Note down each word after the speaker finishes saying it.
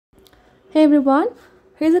Hey everyone,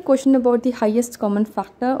 here's a question about the highest common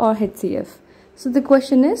factor or HCF. So the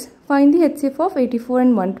question is, find the HCF of 84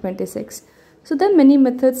 and 126. So there are many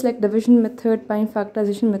methods like division method, prime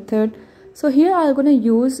factorization method. So here I'm going to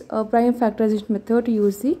use a prime factorization method to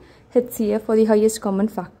use the HCF for the highest common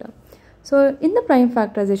factor. So in the prime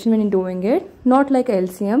factorization, when you're doing it, not like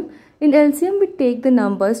LCM. In LCM, we take the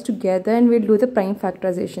numbers together and we'll do the prime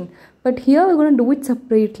factorization. But here we're going to do it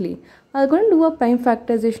separately. I'm going to do a prime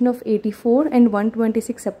factorization of 84 and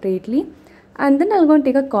 126 separately. And then I'm going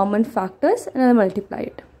to take a common factors and I'll multiply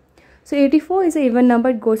it. So 84 is an even number,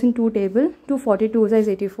 it goes in 2 table. 242 is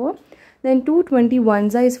 84. Then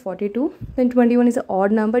 221 is 42. Then 21 is an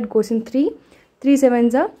odd number, it goes in 3. 3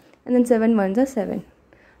 sevens are, and then 7 ones are 7.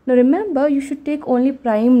 Now remember, you should take only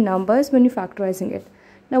prime numbers when you're factorizing it.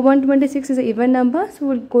 Now 126 is an even number,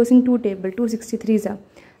 so it goes in 2 table, 263s are.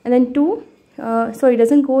 And then 2, it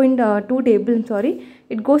doesn't go in 2 table,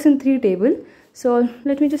 it goes in 3 table. So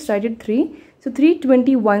let me just write it 3. So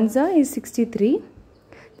 321s are is 63,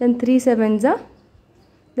 then 3 sevens are,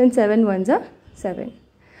 then 7 ones are 7.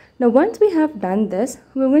 Now once we have done this,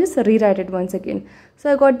 we're going to just rewrite it once again.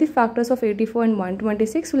 So I got the factors of 84 and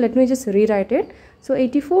 126, so let me just rewrite it. So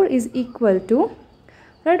 84 is equal to,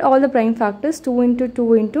 write all the prime factors, 2 into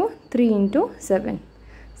 2 into 3 into 7.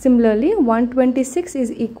 Similarly, 126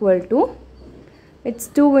 is equal to, it's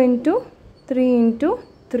 2 into 3 into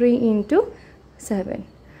 3 into 7.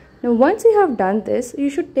 Now once you have done this,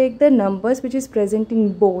 you should take the numbers which is present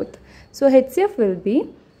in both. So HCF will be,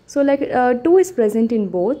 so like 2 is present in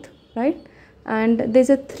both, right? And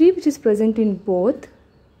there's a 3 which is present in both,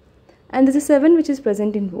 and there's a 7 which is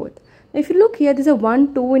present in both. Now if you look here, there's a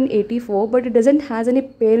 1, 2 in 84, but it doesn't has any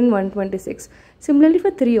pair in 126. Similarly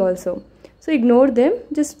for 3 also. So ignore them,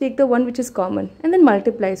 just take the one which is common and then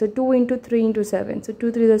multiply. So 2 into 3 into 7. So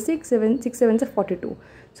 2 3s are 6, 6 7s are 42.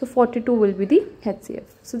 So 42 will be the HCF.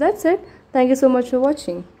 So that's it. Thank you so much for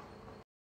watching.